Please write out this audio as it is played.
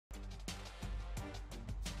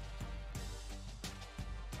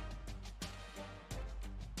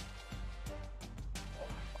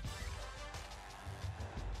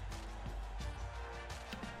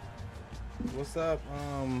What's up,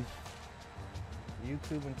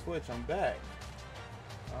 YouTube and Twitch? I'm back.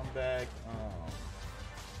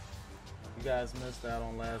 You guys missed out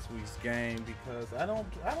on last week's game because I don't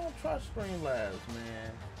trust Streamlabs,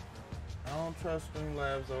 man. I don't trust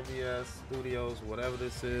Streamlabs, OBS, Studios, whatever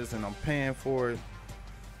this is, and I'm paying for it,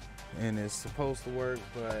 and it's supposed to work,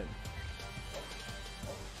 but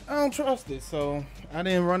I don't trust it, so I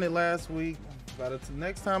didn't run it last week. By the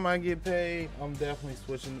next time I get paid, I'm definitely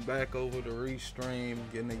switching back over to Restream,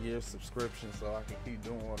 getting a year subscription so I can keep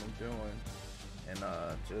doing what I'm doing, and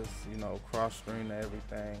just, you know, cross stream to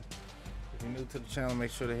everything. If you're new to the channel,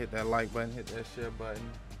 make sure to hit that like button, hit that share button.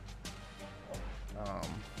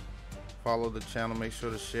 Follow the channel, make sure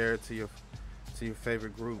to share it to your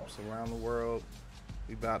favorite groups around the world.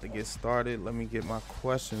 We about to get started. Let me get my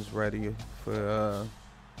questions ready for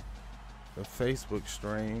the Facebook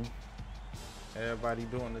stream. How everybody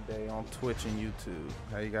doing today on Twitch and YouTube?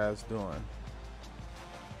 How you guys doing?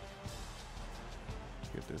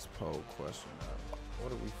 Get this poll question up.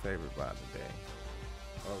 What are we favored by today?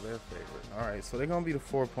 Oh, they're favorite. All right, so they're gonna be the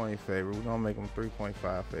 4-point favorite. We're gonna make them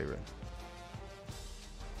 3.5 favorite.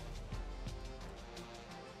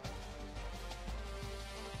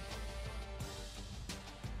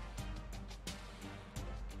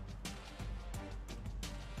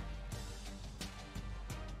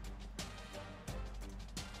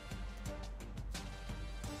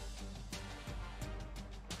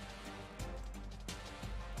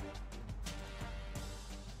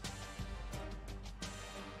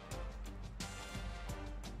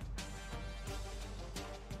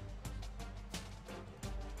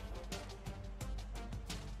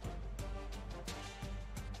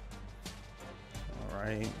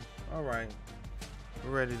 All right,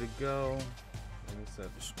 we're ready to go. Let me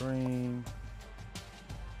set the stream.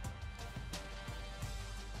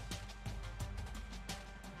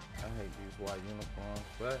 I hate these white uniforms,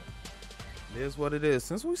 but it is what it is.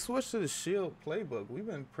 Since we switched to the Shield playbook, we've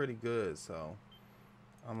been pretty good, so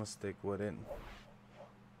I'm gonna stick with it.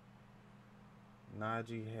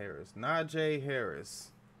 Najee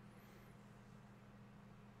Harris.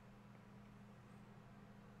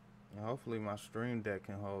 Hopefully my stream deck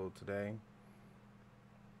can hold today,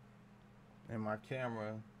 and my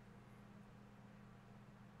camera.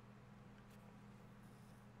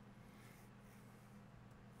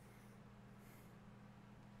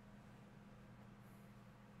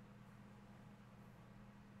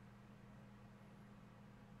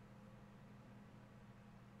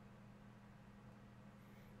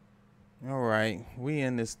 All right, we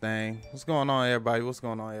in this thing. What's going on, everybody?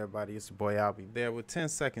 It's your boy Albie there with 10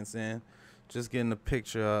 seconds in. Just getting the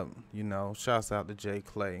picture up, you know. Shouts out to Jay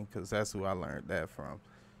Clay, because that's who I learned that from.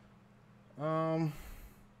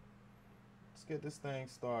 Let's get this thing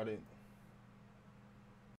started.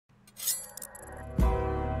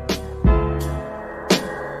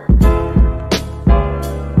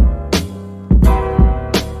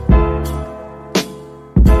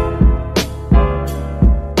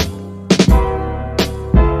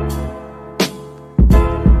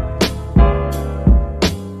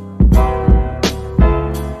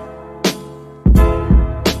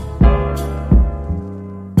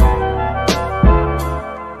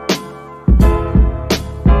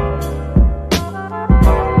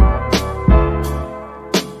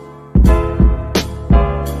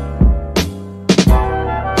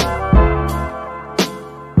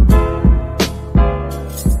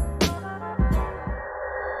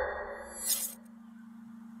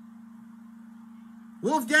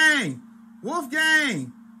 Wolfgang,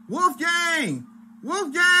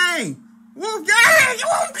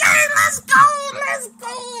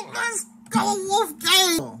 let's go,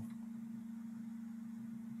 Wolfgang.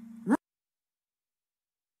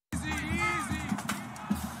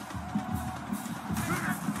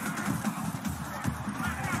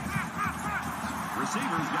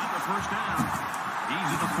 Receivers got the first down. He's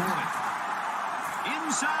at the 40.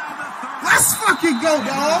 Inside the 30. Let's fucking go,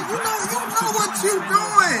 dog. You know what you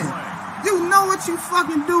doing. You know what you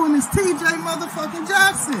fucking doing is TJ motherfucking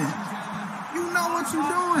Jackson. You know what you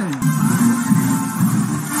doing.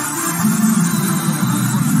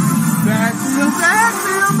 Backfield.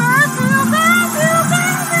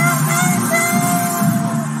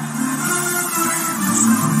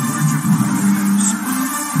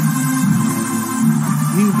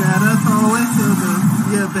 You better throw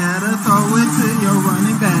it to your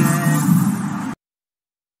running back.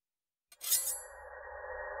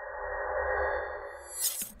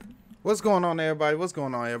 What's going on,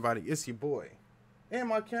 everybody? It's your boy. And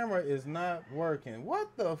my camera is not working.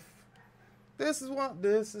 What the This is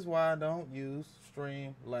why I don't use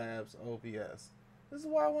Streamlabs OBS. This is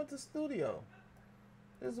why I went to studio.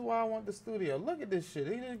 This is why I went to studio. Look at this shit.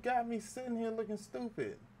 He just got me sitting here looking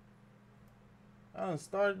stupid. I done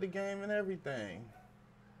started the game and everything.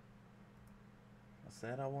 I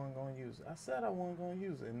said I wasn't going to use it. I said I wasn't going to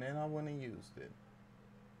use it, and then I went and used it.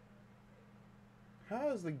 How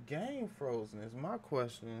is the game frozen is my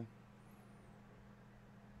question.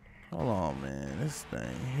 Hold on, man. This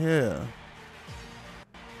thing here.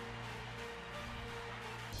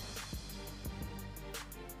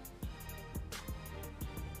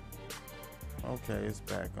 Okay, it's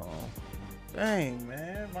back on. Dang,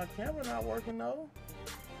 man. My camera not working, though.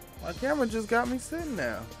 My camera just got me sitting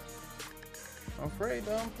now. I'm afraid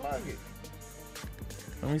to unplug it.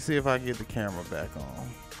 Let me see if I can get the camera back on.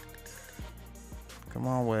 Come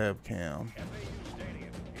on, webcam. FIU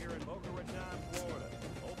Stadium here in Boca Raton, Florida,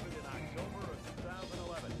 opened in October of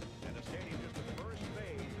 2011, and the stadium is the first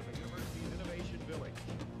phase of the university's innovation village.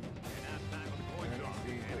 And now time of the coin toss.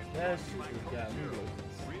 That shit just got me looking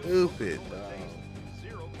stupid, dog.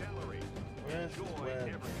 Zero calories. Where's the Enjoy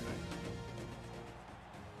webcam? everything.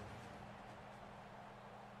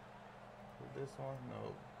 This one, no.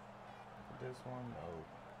 This one, no.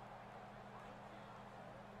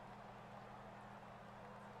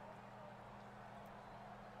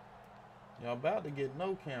 Y'all about to get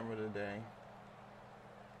no camera today.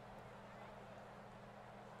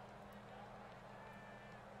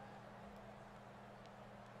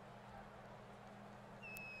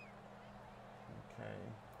 Okay,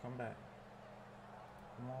 come back.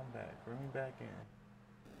 Come on back. Bring me back in.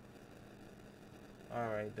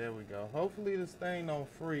 Alright, there we go. Hopefully this thing don't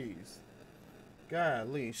freeze.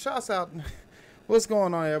 Golly. Shouts out. What's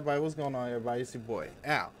going on, everybody? What's going on, everybody? It's your boy,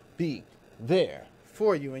 Al. Be there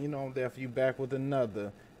for you. And you know I'm there for you, back with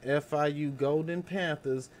another FIU Golden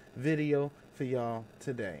Panthers video for y'all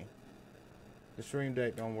today. The stream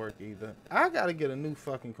deck don't work either. I gotta get a new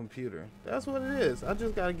fucking computer. That's what it is. I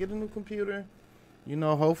just gotta get a new computer. You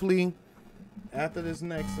know, hopefully after this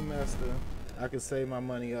next semester, I can save my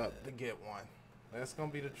money up to get one. That's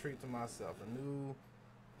gonna be the treat to myself. A new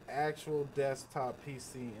actual desktop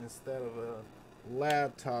PC instead of a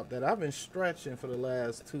laptop that I've been stretching for the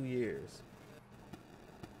last 2 years.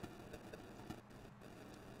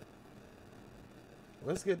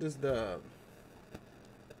 Let's get this dub.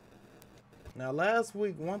 Now last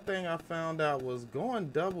week, one thing I found out was going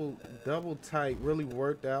double tight really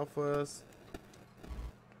worked out for us.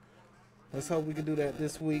 Let's hope we can do that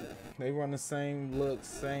this week. They run the same look,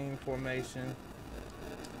 same formation.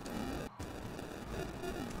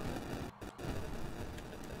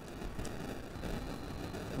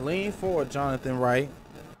 Lean forward, Jonathan Wright.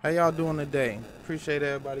 How y'all doing today? Appreciate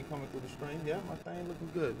everybody coming through the stream. Yeah, my thing looking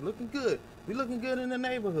good. Looking good. We looking good in the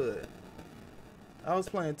neighborhood. I was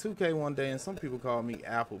playing 2K one day and some people called me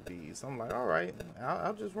Applebee's. I'm like, all right,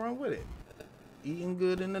 I'll just run with it. Eating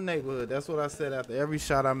good in the neighborhood. That's what I said after every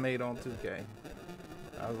shot I made on 2K.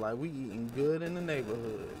 I was like, we eating good in the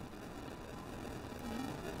neighborhood.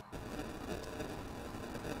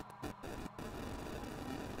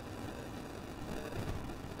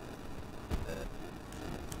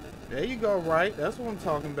 There you go, right? That's what I'm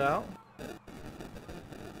talking about.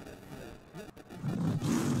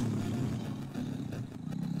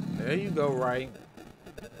 There you go, right?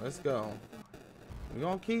 Let's go. We're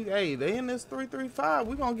going to keep, hey, they in this 3-3-5.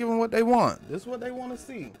 We're going to give them what they want. This is what they want to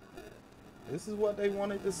see. This is what they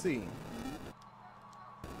wanted to see.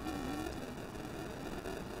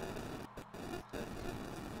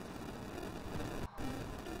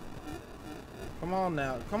 Come on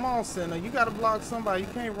now. Come on, center. You got to block somebody. You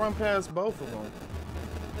can't run past both of them.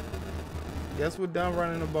 Guess we're done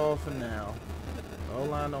running the ball for now. The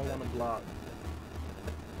O-line don't want to block.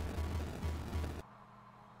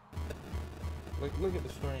 Look at the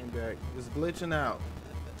stream deck. It's glitching out.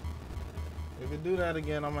 If it do that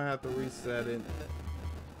again, I'm going to have to reset it.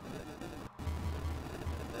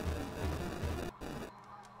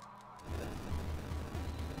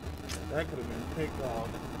 That could have been picked off.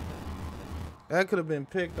 That could have been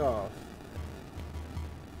picked off.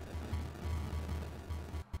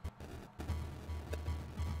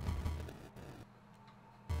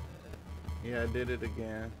 Yeah, I did it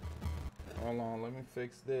again. Hold on, let me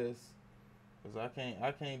fix this. Cause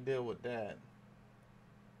I can't deal with that.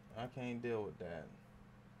 I can't deal with that.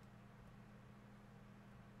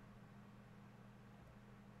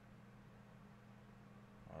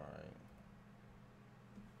 Alright.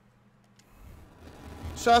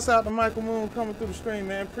 Shouts out to Michael Moon coming through the stream,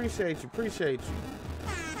 man. Appreciate you. Appreciate you.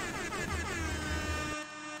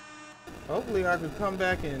 Hopefully I can come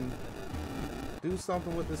back and do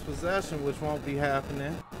something with this possession, which won't be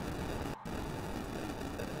happening.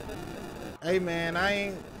 Hey man,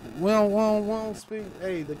 we don't speak.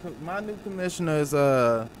 Hey, my new commissioner is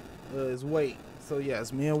Wade. So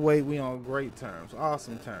yes, me and Wade, we on great terms,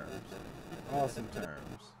 awesome terms, awesome terms.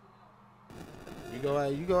 You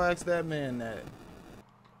go ask that man that.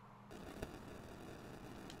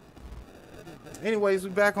 Anyways, we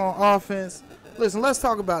back on offense. Listen, let's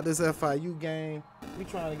talk about this FIU game. We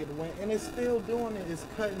trying to get the win, and it's still doing it. It's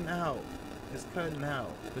cutting out. It's cutting out.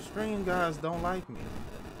 The stream guys don't like me.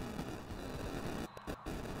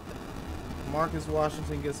 Marcus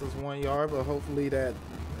Washington gets us 1 yard, but hopefully that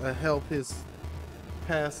help his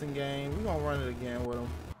passing game. We're gonna run it again with him.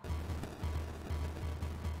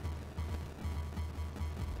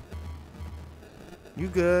 You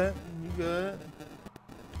good? You good?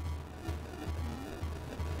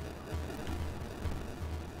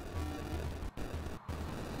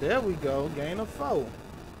 There we go. Gain of 4.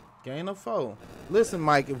 Gain of 4. Listen,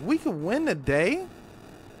 Mike, if we could win today,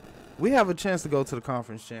 we have a chance to go to the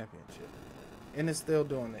conference championship. And it's still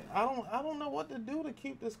doing it. I don't know what to do to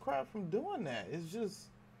keep this crap from doing that. It's just,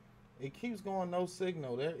 it keeps going no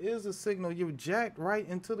signal. There is a signal. You're jacked right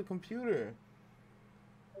into the computer.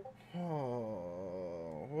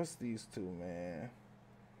 Oh, what's these two, man?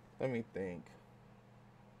 Let me think.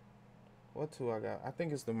 What two I got? I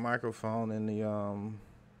think it's the microphone and the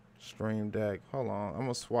Stream Deck. Hold on, I'm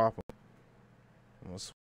gonna swap them.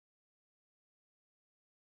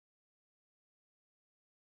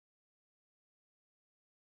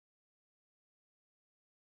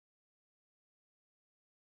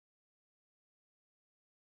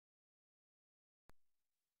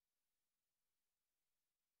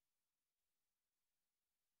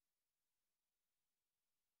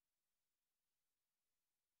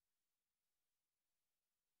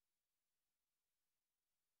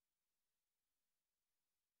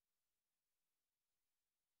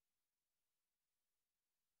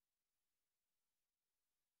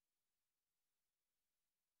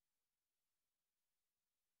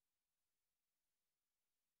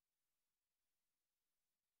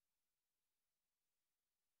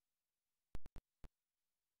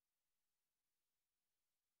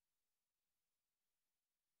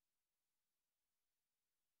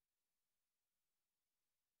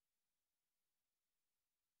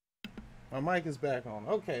 My mic is back on.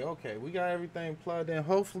 Okay, okay. We got everything plugged in.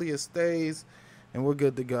 Hopefully it stays and we're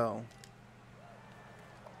good to go.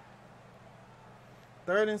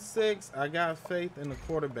 3rd and 6. I got faith in the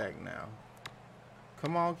quarterback now.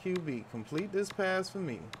 Come on, QB. Complete this pass for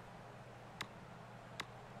me.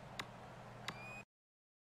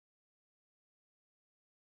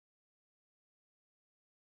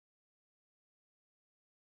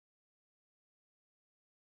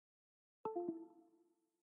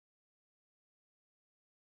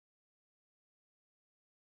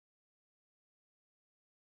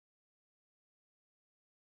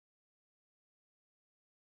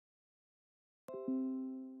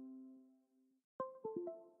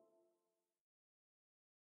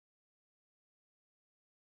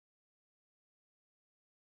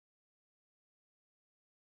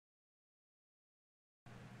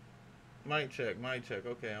 Mic check, mic check.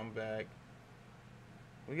 Okay, I'm back.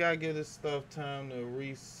 We gotta give this stuff time to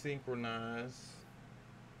resynchronize.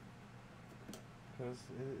 Cause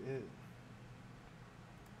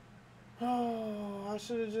oh, I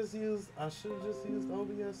should have just used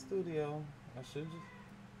OBS Studio. I should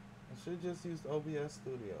just used OBS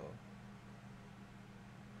Studio.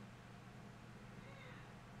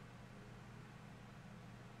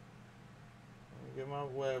 Let me get my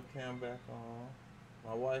webcam back on.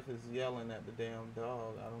 My wife is yelling at the damn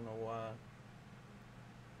dog. I don't know why.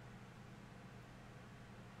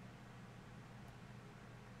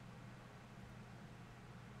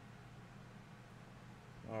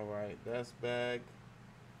 All right, that's back.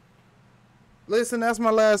 Listen, that's my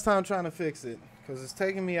last time trying to fix it, cause it's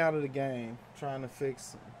taking me out of the game. Trying to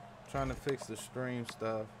fix the stream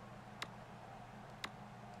stuff.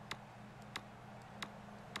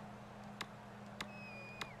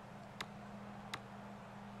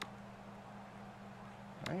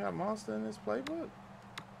 I ain't got Monster in this playbook.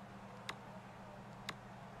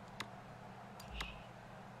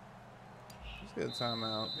 Let's get a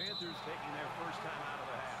timeout. Panthers taking their first time out of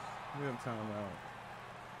the half. Get a timeout.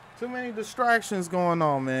 Too many distractions going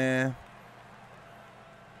on, man.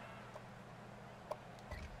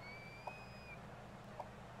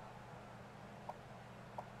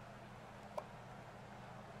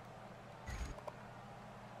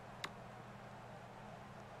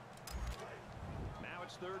 Now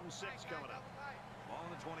it's 3rd and 6 coming up. Ball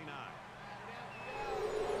on the 29.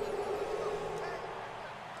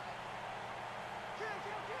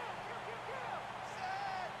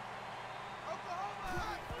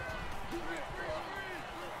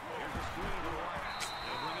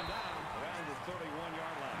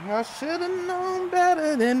 I should have known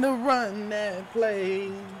better than to run that play.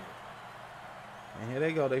 And here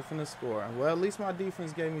they go. They finna score. Well, at least my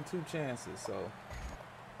defense gave me 2 chances. So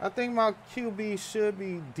I think my QB should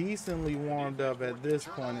be decently warmed up at this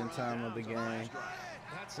point in time of the game.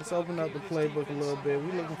 Let's open up the playbook a little bit.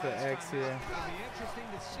 We're looking for X here. It'll be interesting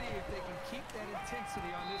to see if they can keep that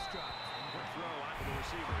intensity on this drive.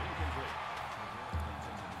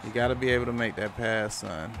 You got to be able to make that pass,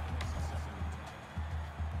 son.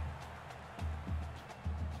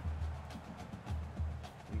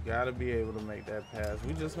 You got to be able to make that pass.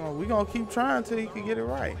 We're gonna keep trying till you can get it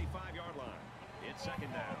right. It's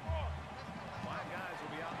second down. 5 guys will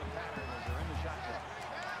be out in the pattern as they're in the shotgun.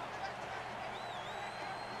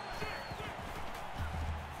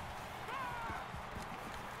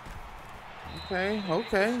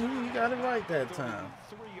 Okay, you got it right that time.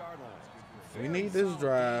 We need this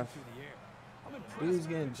drive. Dude's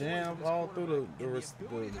getting jammed all through the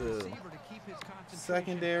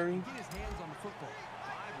secondary.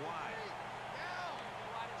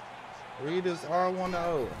 Read this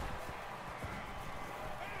R1-0.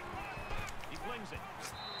 He flings it,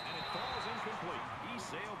 and it falls incomplete. He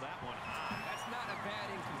sailed that one high. That's not a bad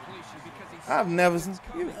incompletion because he's. I've never seen.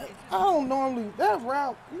 I don't normally that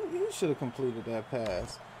route. You should have completed that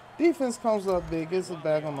pass. Defense comes up big, gets it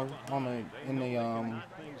back in the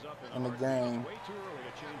game.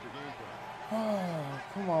 Oh,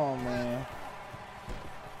 come on, man.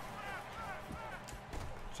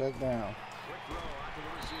 Check down.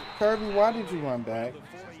 Kirby, why did you run back?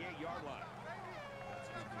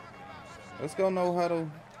 Let's go no huddle.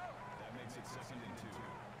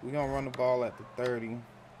 We're going to run the ball at the 30. They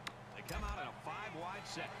come out in a 5-wide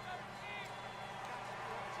set.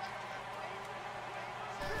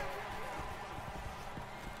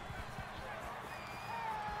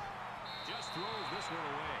 Just throws this one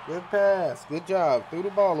away. Good pass. Good job. Threw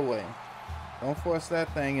the ball away. Don't force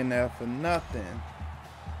that thing in there for nothing.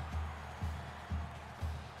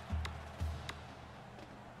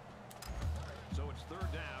 So it's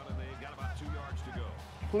 3rd down, and they've got about 2 yards to go.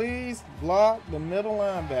 Please block the middle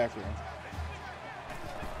linebacker.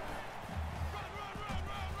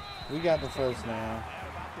 We got the first down.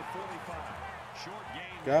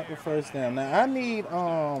 Got the first down. Now I need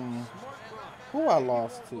who I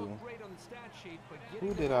lost to?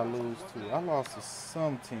 Who did I lose to? I lost to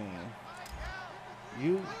some team.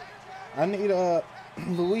 I need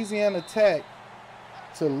Louisiana Tech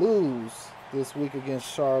to lose this week against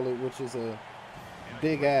Charlotte, which is a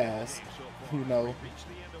big ass, you know.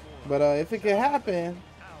 But if it can happen,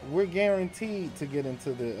 we're guaranteed to get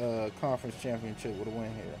into the conference championship with a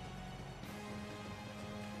win here.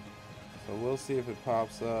 So we'll see if it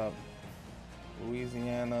pops up.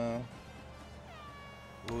 Louisiana,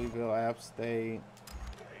 Louisville, App State,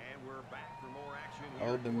 And we're back for more action here.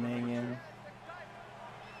 Old Dominion.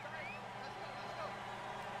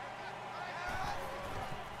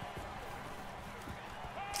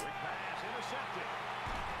 Quick pass, intercepted.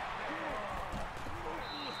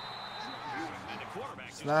 And the quarterback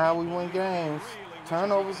It's not how we win games.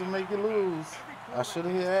 Turnovers will make you lose. I should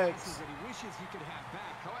have hit X.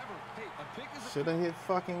 Should have hit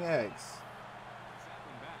fucking X.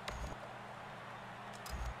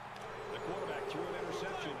 The quarterback threw an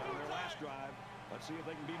interception on their last drive. Let's see if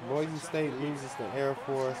they can be more Boise State loses to Air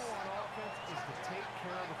Force. Is to take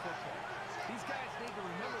care of the football. These guys need to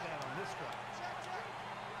remember that on this drive.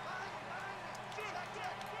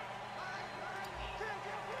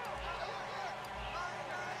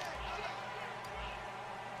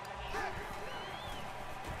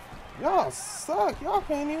 Y'all suck. Y'all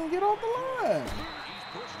can't even get off the line.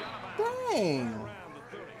 Dang.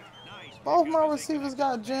 Both my receivers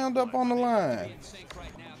got jammed up on the line.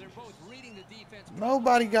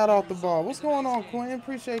 Nobody got off the ball. What's going on, Quinn?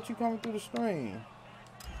 Appreciate you coming through the stream.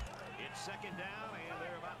 It's second down, and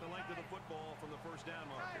they're about the length of the football from the first down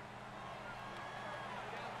marker.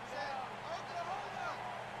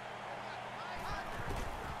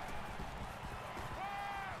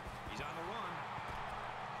 He's on the run.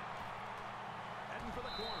 Heading for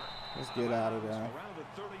the corner. Let's get out of there. Around the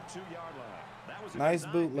 32-yard line. That was a Nice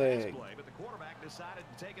good bootleg. play, but the quarterback decided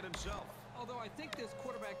to take it himself. Although I think this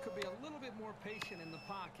quarterback could be a little bit more patient in the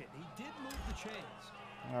pocket. He did move the chains.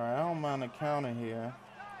 All right, I don't mind the counter here.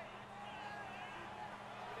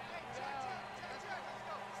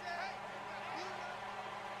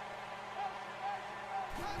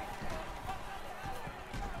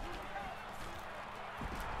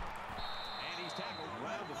 And he's tackled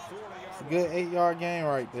around the 40-yard It's a good 8-yard gain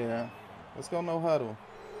right there. Let's go no huddle.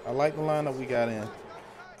 I like the lineup we got in.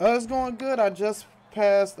 It's going good. I just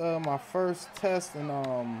passed my first test in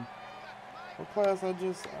what class I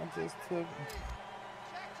just took?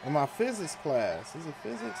 In my physics class. Is it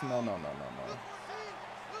physics? No.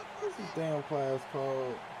 What's this damn class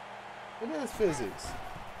called? It is physics.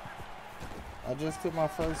 I just took my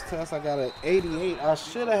first test. I got an 88. I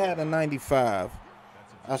should have had a 95.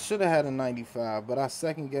 But I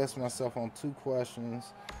second guessed myself on 2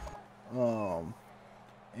 questions.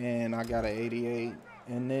 And I got an 88.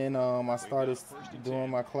 And then I started doing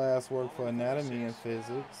my classwork for anatomy and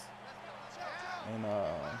physics. And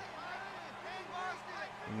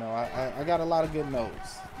you know, I got a lot of good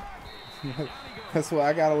notes. That's why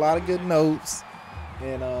I got a lot of good notes.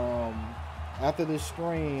 And after this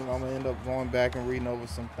stream, I'm gonna end up going back and reading over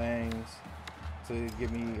some things to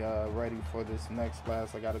get me ready for this next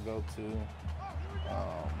class I gotta go to,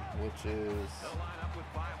 which is,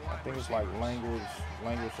 I think it's like language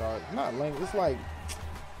art, not language, it's like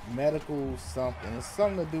medical something. It's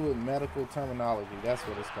something to do with medical terminology. That's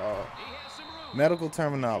what it's called. Medical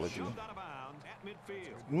terminology.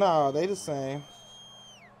 No, they the same.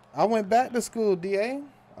 I went back to school, DA.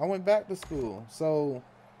 I went back to school. So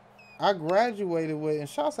I graduated with, and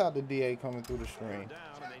shouts out to DA coming through the stream.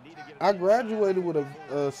 I graduated with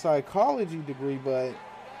a psychology degree, but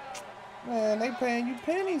man, they paying you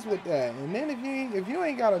pennies with that. And then if you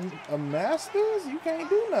ain't got a master's, you can't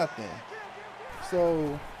do nothing.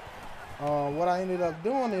 So what I ended up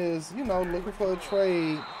doing is, you know, looking for a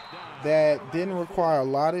trade that didn't require a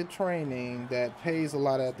lot of training, that pays a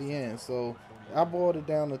lot at the end. So I boiled it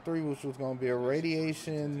down to 3, which was going to be a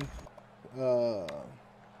radiation,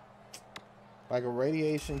 like a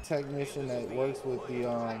radiation technician that works with the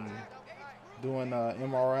doing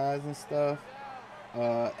MRIs and stuff,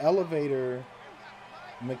 elevator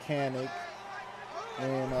mechanic,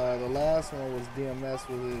 and the last one was DMS,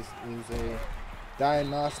 which is a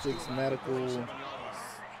diagnostics medical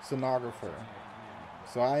sonographer.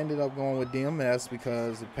 So I ended up going with DMS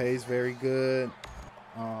because it pays very good.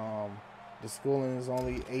 The schooling is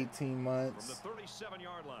only 18 months,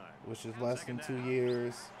 which is less than 2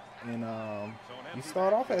 years. And you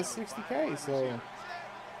start off at 60K. So,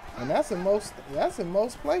 and that's in most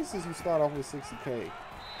places you start off with 60K.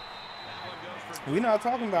 We're not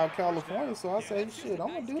talking about California, so I said, shit, I'm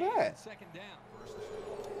gonna do that.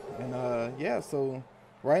 And yeah, so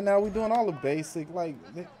right now we're doing all the basic, like,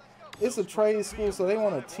 it's a trade school, so they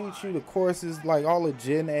want to teach you the courses, like all the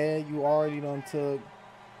gen ed you already done took.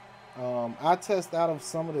 I test out of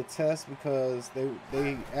some of the tests because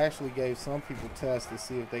they actually gave some people tests to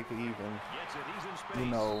see if they could even, you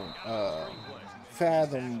know,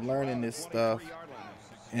 fathom learning this stuff.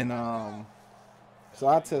 And so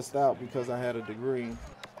I test out because I had a degree,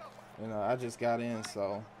 and I just got in.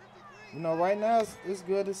 So, you know, right now it's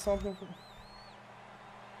good. It's something.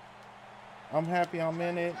 I'm happy I'm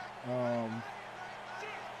in it.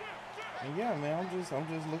 And yeah, man, I'm just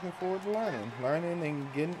looking forward to learning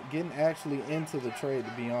and getting actually into the trade,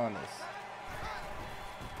 to be honest.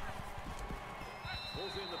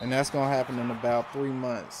 And that's gonna happen in about 3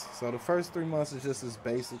 months. So the first 3 months is just this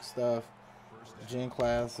basic stuff, gen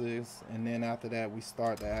classes, and then after that we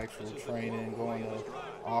start the actual training, going to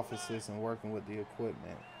offices and working with the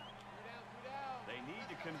equipment. They need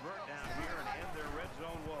to convert down here and end their red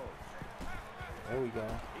zone woes. There we go.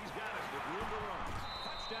 He's got it with room to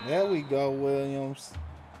run. There we go, Williams.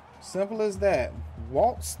 Simple as that.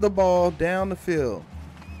 Waltz the ball down the field.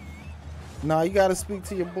 Now you got to speak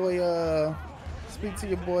to your boy.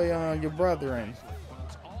 Your brethren.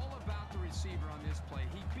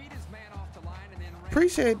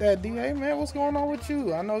 Appreciate that, DA, man. What's going on with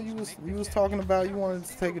you? I know you was talking about you wanted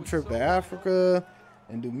to take a trip to Africa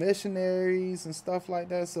and do missionaries and stuff like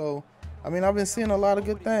that. So, I mean, I've been seeing a lot of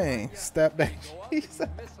good things. Step back.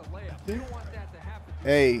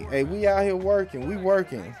 Hey, we out here working. We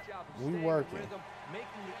working.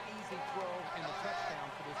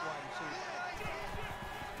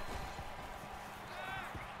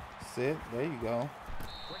 Sit. There you go.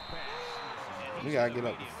 We gotta get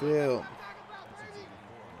up the field.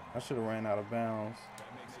 I should have ran out of bounds.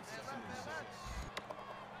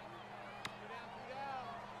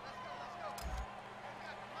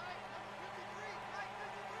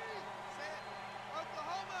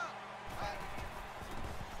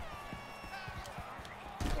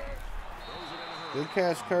 Good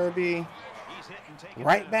catch, Kirby.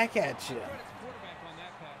 Right back at you.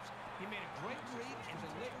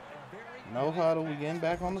 No huddle. We getting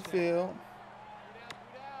back on the field.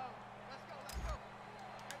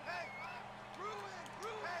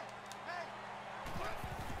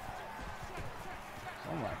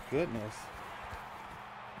 Oh my goodness.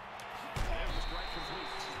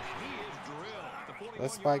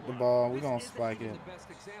 Let's spike the ball. We're going to spike it.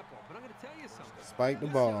 Spike the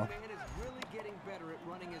ball. Man is really getting better at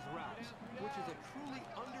running his routes, which is a truly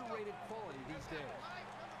underrated quality these days.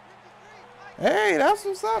 Hey, that's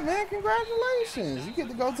what's up, man. Congratulations. You get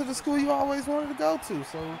to go to the school you always wanted to go to.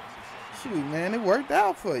 So, shoot, man, it worked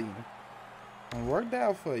out for you. It worked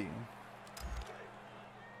out for you.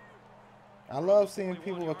 I love seeing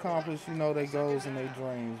people accomplish, you know, their goals and their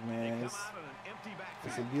dreams, man.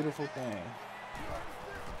 It's a beautiful thing.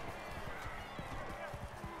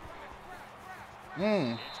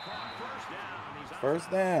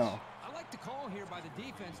 First down. I like the call here by the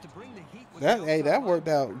defense to bring the heat with That worked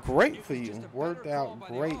out great for you. Worked out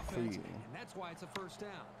great for you. And that's why it's a first down.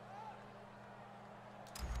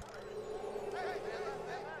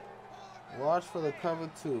 Watch for the cover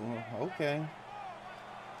 2. Okay.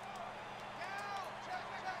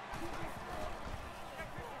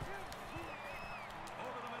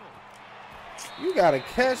 You gotta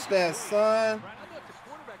catch that, son.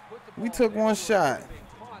 We took one shot.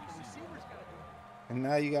 And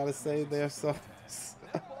now you gotta save their souls.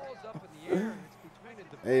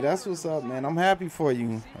 Hey, that's what's up, man. I'm happy for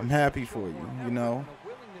you. I'm happy for you, you know.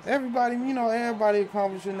 Everybody, you know, everybody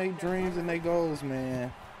accomplishing their dreams and their goals,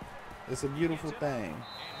 man. It's a beautiful thing.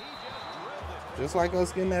 Just like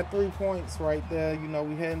us getting that 3 points right there. You know,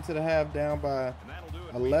 we heading to the half down by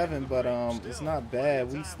 11, but it's not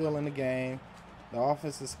bad. We still in the game. The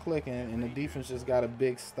offense is clicking, and the defense just got a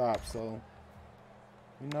big stop. So,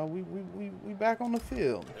 you know, we back on the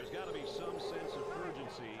field. There's got to be some sense of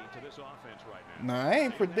urgency to this offense right now. Nah, I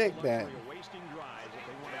ain't predict that. Wasting drives if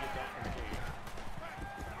they want to get back in the game.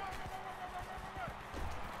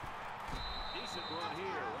 Decent run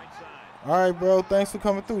here, right side. All right, bro. Thanks for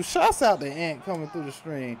coming through. Shouts out to Ant coming through the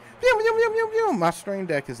stream. My stream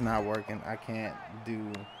deck is not working. I can't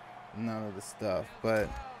do none of the stuff. But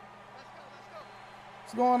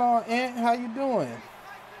what's going on, Ant? How you doing?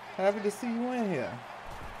 Happy to see you in here.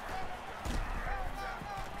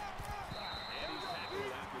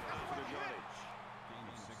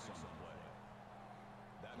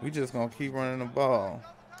 We just gonna keep running the ball.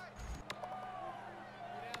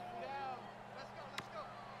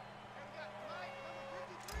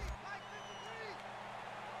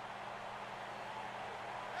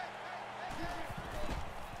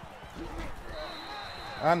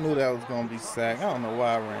 I knew that was gonna be sacked. I don't know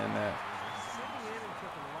why I ran that.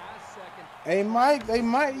 Hey Mike, they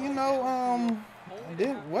might, you know,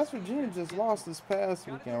 West Virginia just lost this past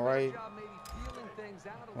weekend, right?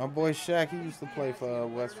 My boy Shaq, he used to play for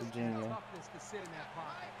West Virginia.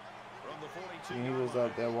 And he was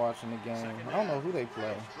up there watching the game. I don't know who they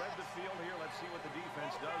play. Spread the field here. Let's see what the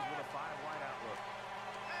defense does with a 5-wide outlook.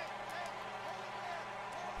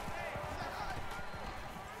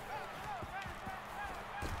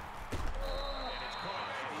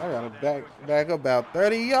 I gotta back up about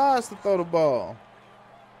 30 yards to throw the ball.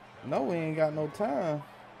 No, we ain't got no time.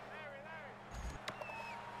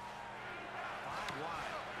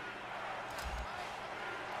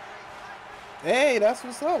 Hey, that's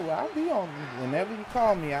what's up. I'll be on. Whenever you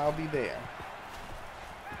call me, I'll be there.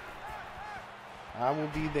 I will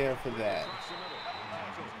be there for that.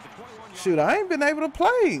 Shoot, I ain't been able to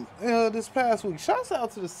play this past week. Shouts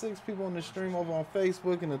out to the 6 people on the stream over on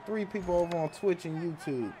Facebook and the 3 people over on Twitch and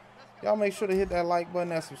YouTube. Y'all make sure to hit that like button,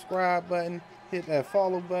 that subscribe button, hit that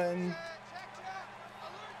follow button.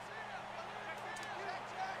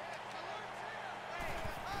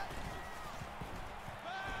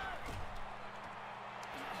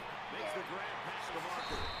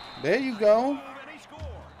 There you go.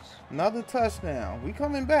 Another touchdown. We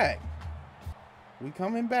coming back. We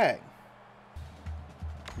coming back.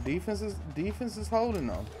 Defense is holding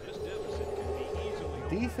them.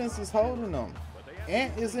 Defense is holding them.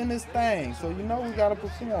 Ant is in this thing, so you know we gotta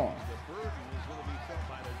perform.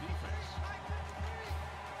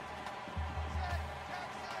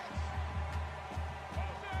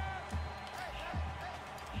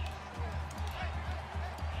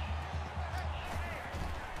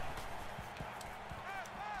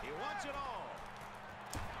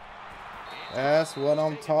 That's what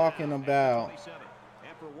I'm talking about.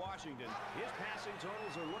 After Washington, his passing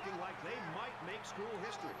totals are looking like they might make school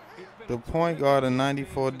history. The point guard of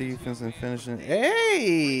 94 defense and finishing.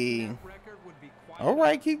 Hey! All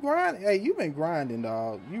right, keep grinding. Hey, you've been grinding,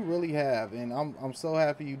 dog. You really have, and I'm so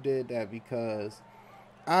happy you did that because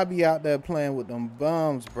I be out there playing with them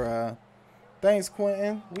bums, bruh. Thanks,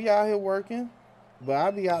 Quentin. We out here working, but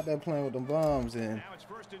I be out there playing with them bums, and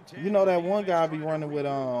you know that one guy I be running with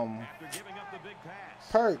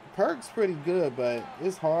Perk's pretty good, but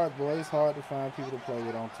it's hard, boy. It's hard to find people to play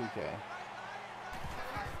with on 2K.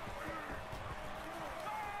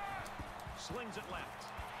 Slings it left.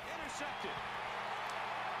 Intercepted.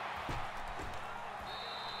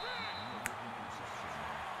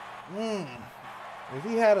 If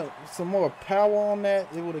he had some more power on that,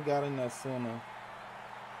 it would have got in there sooner.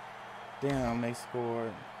 Damn, they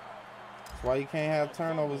scored. That's why you can't have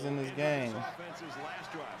turnovers in this game. Let's see as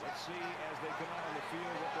they come out on the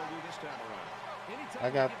field what they'll do this time around. I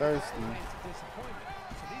got thirsty. So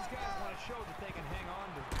these guys want to show that they can hang on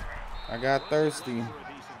to. I got thirsty.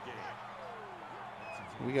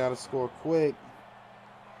 We got to score quick.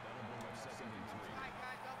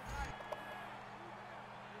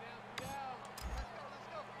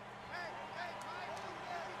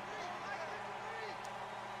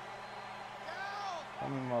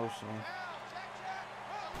 I'm in motion.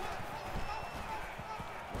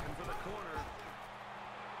 Looking for the corner.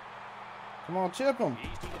 Come on, chip him.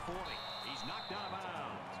 He's to the 40. He's knocked out of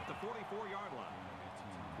bounds at the 44-yard line.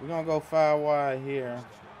 We're going to go 5 wide here.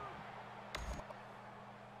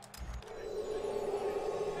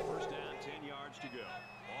 First down, 10 yards to go.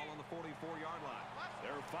 Ball on the 44-yard line.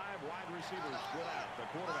 There are 5 wide receivers split out. The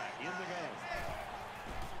quarterback in the gun.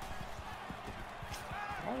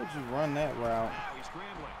 Why would you run that route? Now he's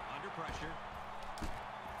scrambling under pressure.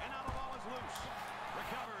 And now the ball is loose.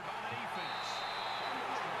 Recovered by the defense.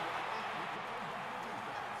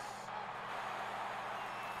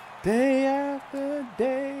 Day after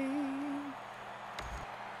day.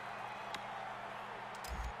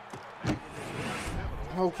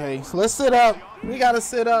 Okay, so let's sit up. We got to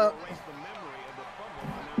sit up.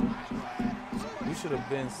 We should have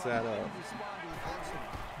been sat up.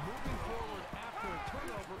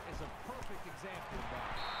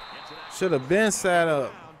 Should have been sat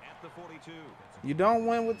up. You don't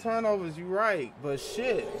win with turnovers, you're right. But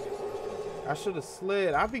shit, I should have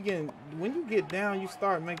slid. When you get down, you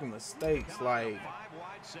start making mistakes. Like, he's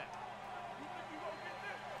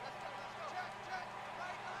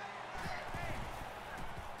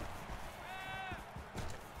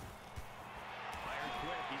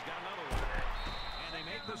got another one. And they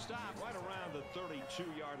make the stop right around the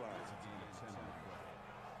 32-yard line.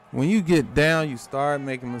 when you get down, you start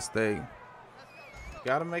making mistakes.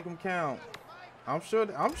 Gotta make them count. I'm sure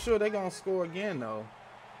they're gonna score again though.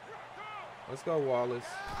 Let's go, Wallace.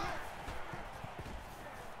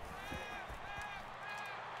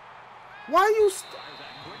 Why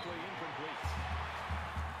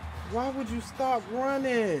would you stop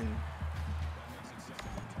running?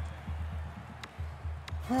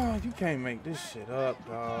 Oh, you can't make this shit up,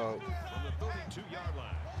 dog. From the 32-yard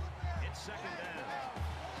line, it's second down.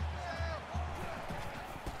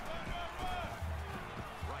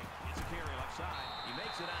 Right, it's a carry left side. He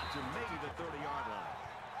makes it out to maybe the 30-yard line.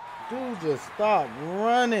 Dude, just stop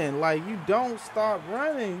running. Like, you don't stop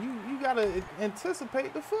running. You gotta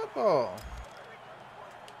anticipate the football.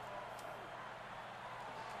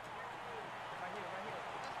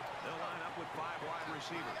 They'll line up with 5 wide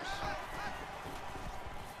receivers.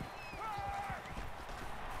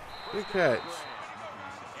 Good catch.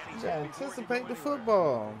 You gotta anticipate the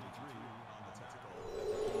football.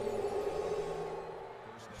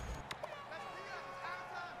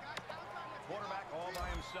 Quarterback all by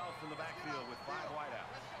himself in the backfield with 5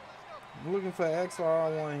 wideouts. I'm looking for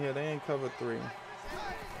XR1 here. They ain't cover 3. Caught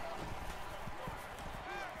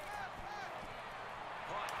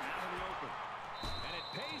out in the open. And it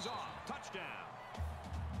pays off. Touchdown.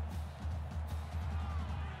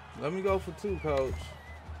 Let me go for 2, coach.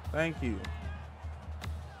 Thank you.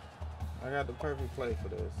 I got the perfect play for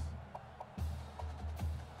this.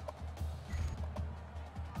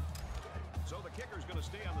 So the kicker's going to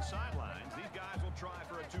stay on the sidelines. These guys will try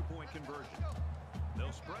for a 2-point conversion.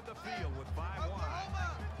 They'll spread the field with 5 wide.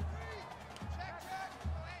 And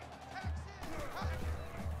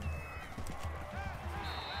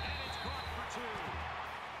it's caught for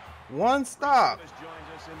 2. One stop. Joins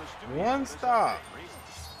us in the studio. One stop.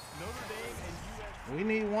 Notre Dame and USC. We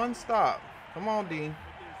need 1 stop. Come on, D.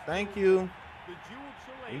 Thank you.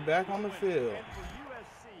 We back on the field. And for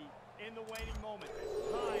USC in the waning moments,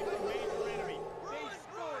 time a major enemy. They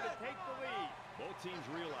score to take the lead. Both teams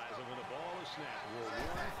realize that when the ball is snapped, we're 1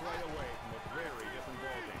 play away from a very different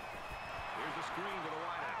ballgame. Here's the screen to the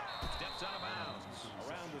wideout. Steps out of bounds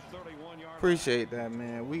around the 31-yard line. Appreciate that,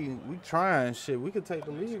 man. We trying shit. We could take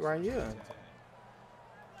the lead right here.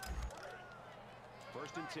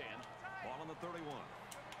 First and 10. Ball on the 31.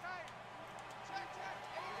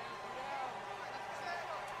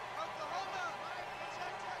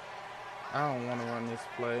 I don't want to run this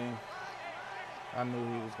play. I knew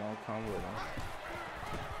he was going to come with him.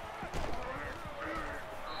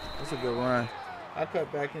 That's a good run. I cut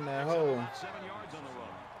back in that hole. 7 yards on the run.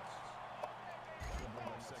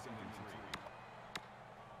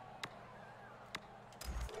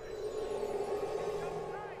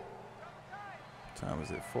 Time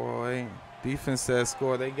is it? 4:08. Defense says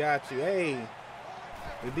score. They got you. Hey,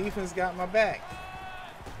 the defense got my back.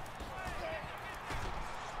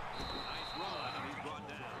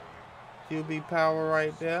 QB power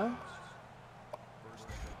right there.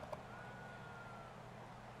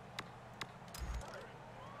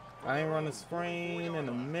 I ain't run a screen in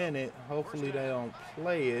a minute. Hopefully they don't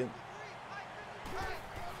play it.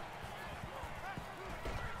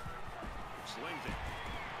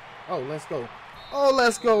 Oh, let's go. Oh,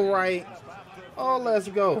 let's go right. Oh, let's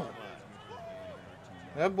go.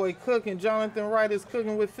 That boy cooking. Jonathan Wright is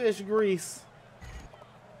cooking with fish grease.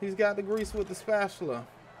 He's got the grease with the spatula.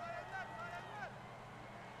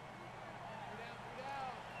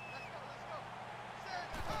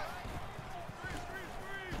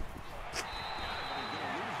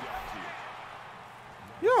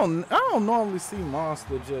 I don't normally see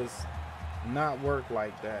Monster just not work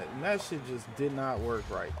like that. And that shit just did not work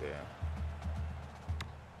right there.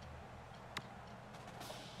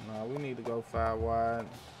 No, we need to go 5 wide.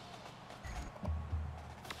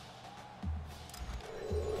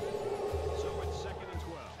 So it's 2nd and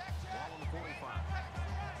 12. Ball on the 45.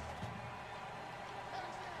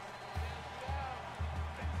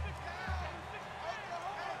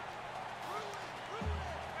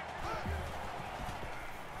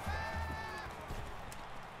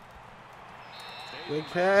 Good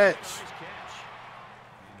catch.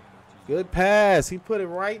 Good pass. He put it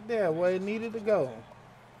right there where it needed to go.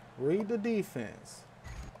 Read the defense.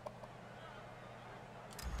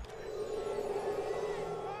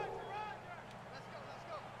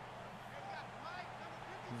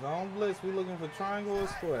 Zone blitz. We looking for triangle or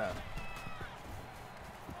square.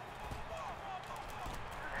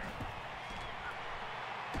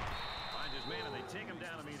 Finds his man and they take him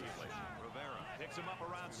down immediately. Rivera picks him up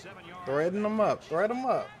around 7 yards. Threading them up. Thread them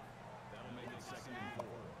up. That'll make it 2nd and 4.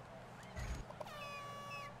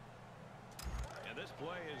 And this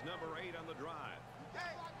play is number 8 on the drive.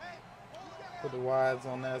 Put the wides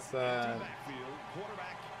on that side. Backfield,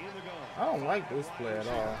 quarterback in the gun. I don't like this play at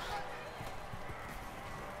all.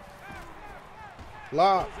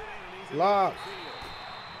 Lock. Lock.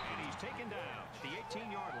 And he's taken down at the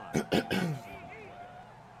 18-yard line.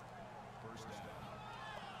 First down.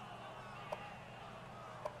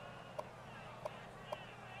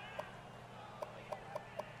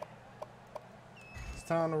 It's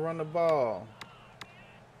time to run the ball.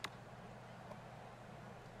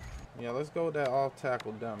 Yeah, let's go with that off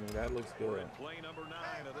tackle dummy. That looks We're good. in play number 9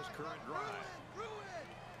 of this current drive.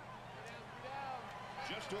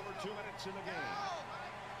 Just over 2 minutes in the game.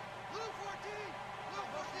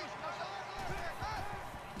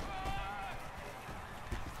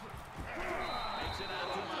 Makes it out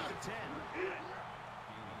to about the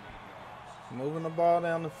 10. Moving the ball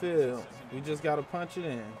down the field. We just got to punch it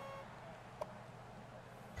in.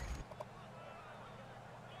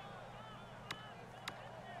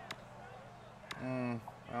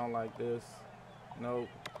 I don't like this. Nope.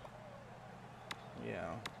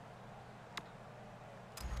 Yeah.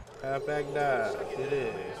 Halfback dive. It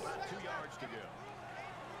is. About 2 yards to go.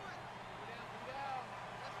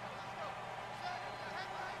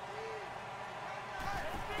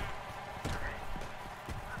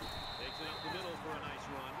 Takes it up the middle for a nice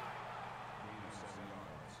run.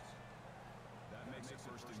 That makes it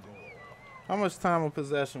 1st and goal. How much time of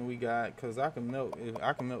possession we got? Cause I can milk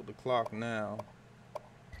the clock now.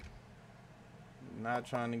 Not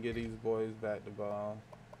trying to get these boys back the ball.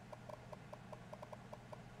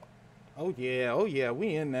 Oh yeah,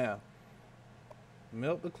 we in now.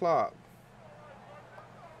 Milk the clock.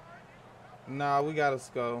 Nah, we gotta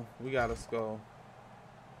score. We gotta score.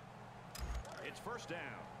 It's 1st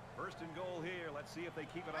down. 1st and goal here. Let's see if they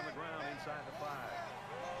keep it on the ground inside the 5.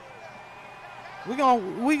 We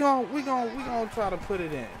gonna try to put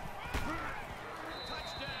it in.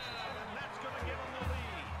 Touchdown, and that's going to give them the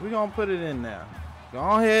lead. We gonna put it in now. Go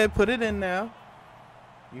ahead, put it in now.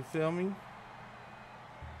 You feel me?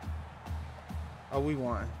 Oh, we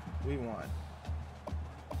won. We won.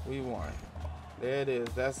 We won. There it is.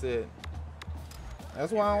 That's it.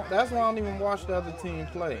 That's why I don't even watch the other team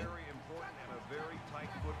play. Very important and a very tight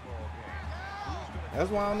football game. Who's gonna That's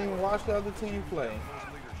why I don't even watch the other team play. those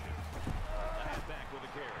leadership? The halfback with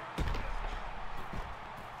a carry.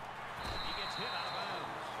 He gets hit out of bounds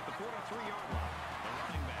at the 43-yard line. The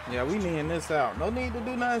running back. Yeah, we needing this out. No need to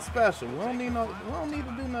do nothing special. We don't need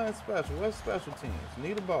to do nothing special. What's special teams?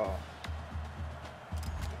 Need a ball.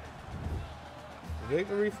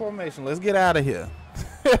 Victory formation. Let's get out of here.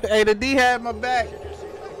 Hey, the D had my back.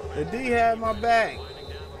 The D had my back.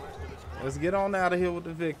 Let's get on out of here with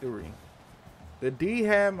the victory. The D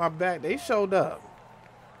had my back. They showed up.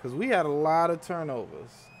 because we had a lot of turnovers.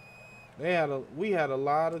 We had a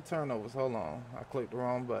lot of turnovers. Hold on, I clicked the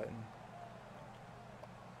wrong button.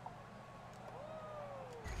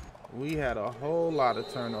 We had a whole lot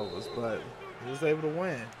of turnovers, but we was able to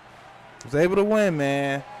win. Was able to win,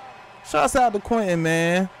 man. Shouts out to Quentin,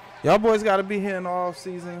 man. Y'all boys got to be here in the off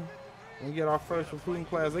season. When we get our first recruiting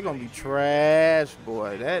class, they're gonna be trash,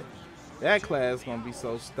 boy. That class gonna be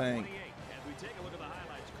so stank. As we take a look at the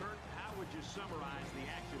highlights, Kurt, how would you summarize the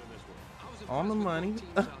action in this one? On the money.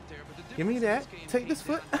 Give me that. Take this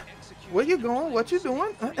foot. Where you going? What you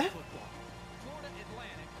doing? Florida Atlantic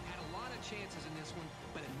had a lot of chances in this one,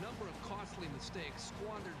 but a number of costly mistakes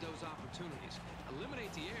squandered those opportunities.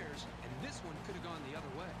 Eliminate the errors, and this one could have gone the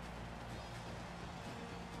other way.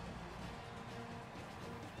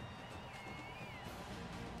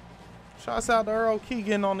 Shouts out to Earl Key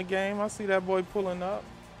getting on the game. I see that boy pulling up.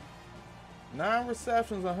 9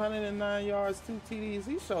 receptions, 109 yards, 2 TDs.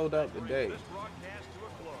 He showed up today. This broadcast to a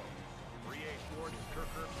close. Bree Schwartz, Kirk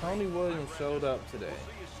Herbstreit, Tony Williams showed up today. We'll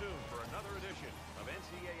see you soon for another edition of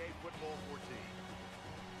NCAA Football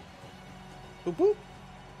 14. Boop, boop.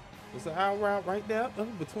 There's an out route right there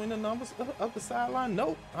between the numbers up the sideline.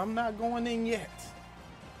 Nope, I'm not going in yet.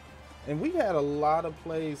 And we had a lot of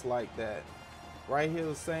plays like that. Right here,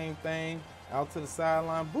 the same thing. Out to the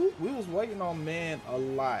sideline. Boop. We was waiting on man a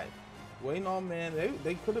lot. Waiting on man.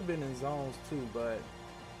 They could have been in zones too, but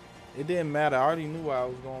it didn't matter. I already knew where I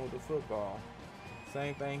was going with the football.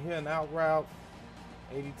 Same thing here. An out route.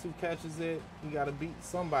 82 catches it. You got to beat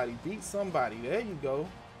somebody. Beat somebody. There you go.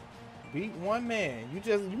 Beat one man. You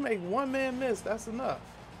make one man miss. That's enough.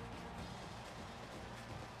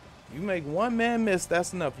 You make one man miss.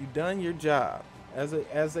 That's enough. You done your job. As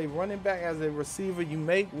a running back, as a receiver, you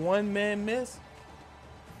make one man miss.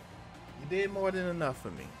 You did more than enough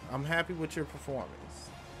for me. I'm happy with your performance.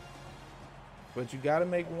 But you got to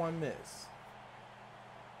make one miss.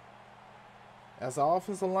 As an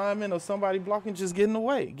offensive lineman or somebody blocking, just getting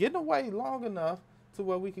away. Getting away long enough to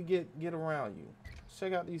where we could get around you.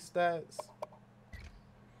 Check out these stats.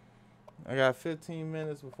 I got 15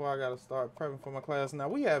 minutes before I got to start prepping for my class. Now,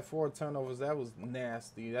 we had 4 turnovers. That was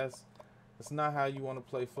nasty. That's not how you want to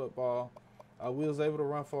play football. We was able to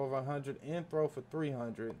run for over 100 and throw for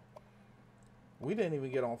 300. We didn't even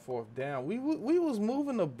get on 4th down. We was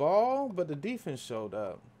moving the ball, but the defense showed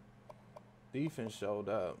up. Defense showed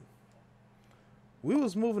up. We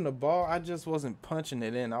was moving the ball. I just wasn't punching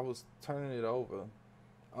it in. I was turning it over.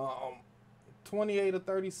 28 of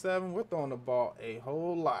 37. We're throwing the ball a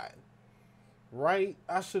whole lot. Right?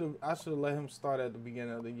 I should have let him start at the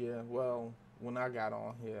beginning of the year. Well, when I got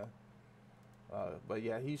on here. But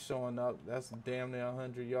yeah, he's showing up. That's damn near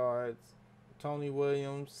 100 yards. Tony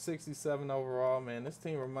Williams, 67 overall. Man, this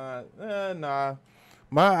team nah.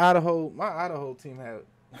 My Idaho team had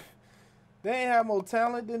they ain't have more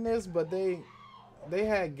talent than this, but they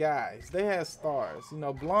had guys. They had stars. You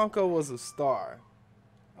know, Blanco was a star.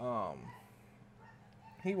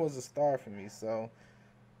 He was a star for me. So,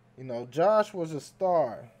 you know, Josh was a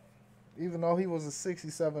star. Even though he was a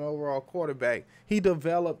 67 overall quarterback, he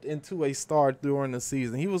developed into a star during the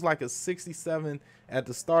season. He was like a 67 at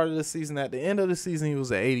the start of the season. At the end of the season, he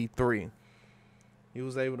was an 83. He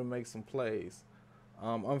was able to make some plays.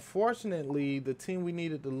 Unfortunately, the team we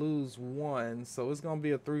needed to lose won, so it's going to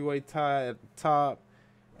be a 3-way tie at the top,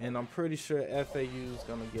 and I'm pretty sure FAU is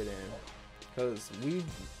going to get in because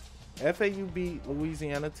FAU beat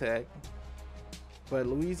Louisiana Tech, but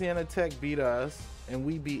Louisiana Tech beat us. And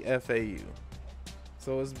we beat FAU.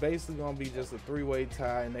 So it's basically going to be just a 3-way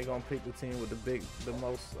tie, and they're going to pick the team with the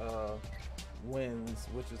most wins,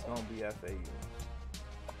 which is going to be FAU.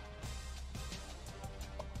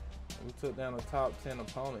 We took down a top 10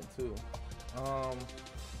 opponent, too.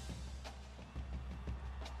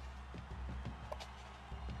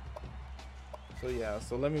 So, yeah.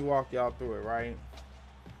 So, let me walk y'all through it, right?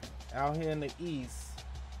 Out here in the East,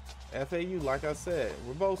 FAU, like I said,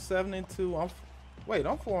 we're both 7-2. I'm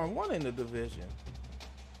 4-1 in the division.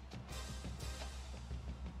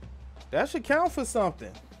 That should count for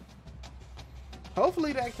something.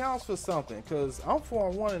 Hopefully that counts for something, because I'm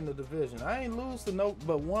 4-1 in the division. I ain't lose to no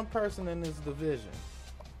but one person in this division.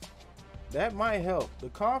 That might help. The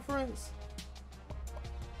conference,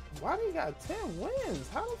 why they got 10 wins?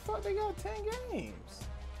 How the fuck they got 10 games?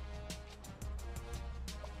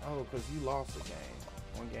 Oh, because you lost a game.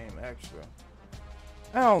 1 game extra.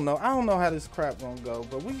 I don't know how this crap gonna go,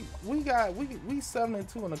 but we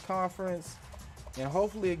 7-2 in the conference, and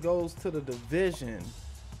hopefully it goes to the division,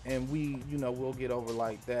 and we'll get over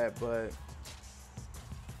like that. But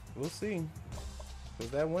we'll see,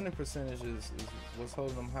 because that winning percentage is what's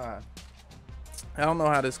holding them high. I don't know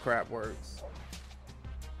how this crap works.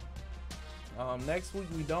 Next week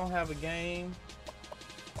we don't have a game.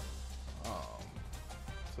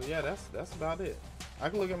 So yeah, that's about it. I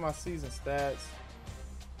can look at my season stats.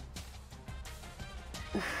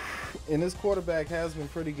 And this quarterback has been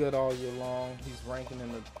pretty good all year long. He's ranking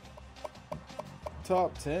in the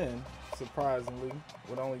top 10, surprisingly,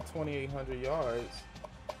 with only 2,800 yards.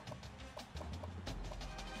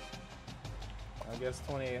 I guess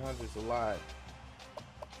 2,800 is a lot.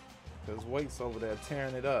 Because Waite's over there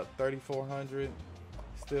tearing it up. 3,400.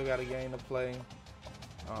 Still got a game to play.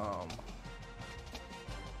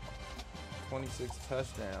 26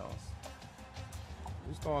 touchdowns.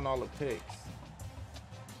 Who's throwing all the picks?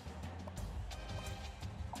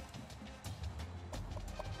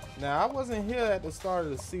 Now, I wasn't here at the start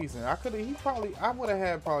of the season. I would have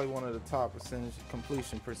had probably one of the top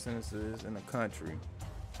completion percentages in the country.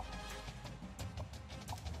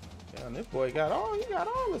 Yeah, and this boy got all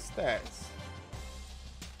the stats.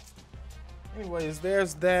 Anyways,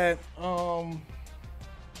 there's that.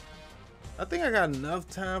 I think I got enough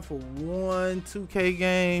time for one 2K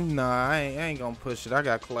game. Nah, I ain't gonna push it. I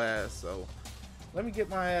got class, so let me get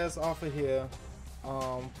my ass off of here.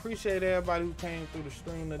 Appreciate everybody who came through the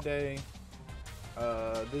stream today.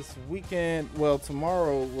 This weekend, well,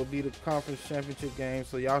 tomorrow will be the conference championship game,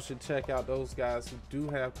 so y'all should check out those guys who do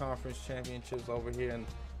have conference championships over here in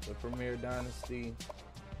the Premier Dynasty.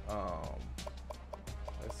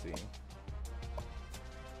 Let's see.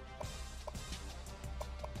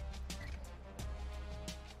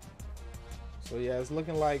 So yeah, it's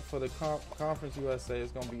looking like for the Conference USA,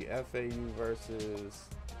 it's gonna be FAU versus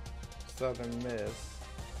Southern Miss.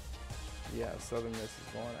 Yeah, Southern Miss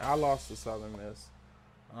is going. I lost to Southern Miss.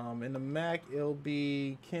 In the MAC, it'll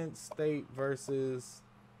be Kent State versus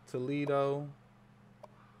Toledo.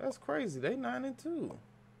 That's crazy. They 9-2.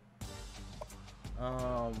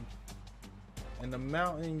 In the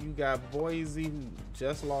Mountain, you got Boise, who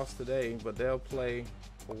just lost today, but they'll play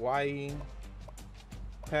Hawaii.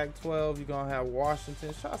 Pac-12, you're going to have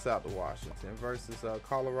Washington. Shouts out to Washington versus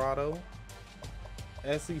Colorado.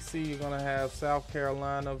 SEC, you're going to have South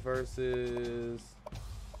Carolina versus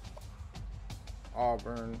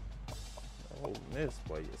Auburn. Oh, Miss,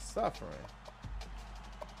 boy, you're suffering.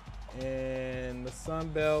 In the Sun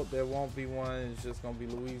Belt, there won't be one. It's just going to be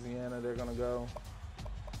Louisiana. They're going to go.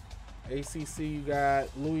 ACC, you got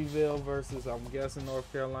Louisville versus, I'm guessing, North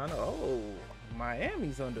Carolina. Oh,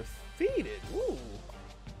 Miami's undefeated. Ooh.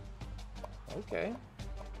 Okay.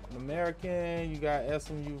 In American, you got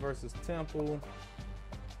SMU versus Temple.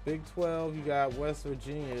 Big 12, you got West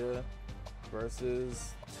Virginia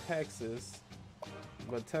versus Texas.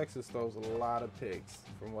 But Texas throws a lot of picks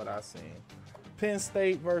from what I've seen. Penn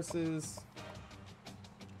State versus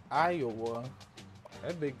Iowa.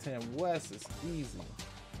 That Big Ten West is easy.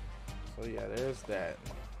 So yeah, there's that.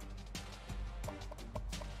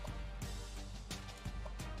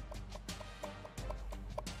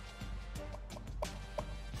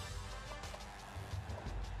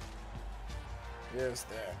 There's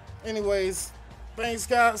that. Anyways, thanks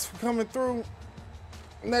guys for coming through.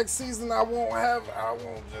 Next season I won't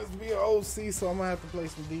just be an OC, so I'm gonna have to play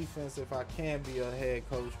some defense if I can be a head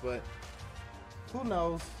coach, but who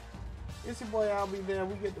knows? It's your boy, I'll be there.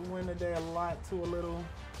 We get to win today a lot to a little.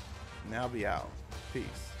 Now be out. Peace.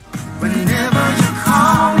 Whenever you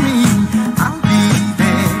call me.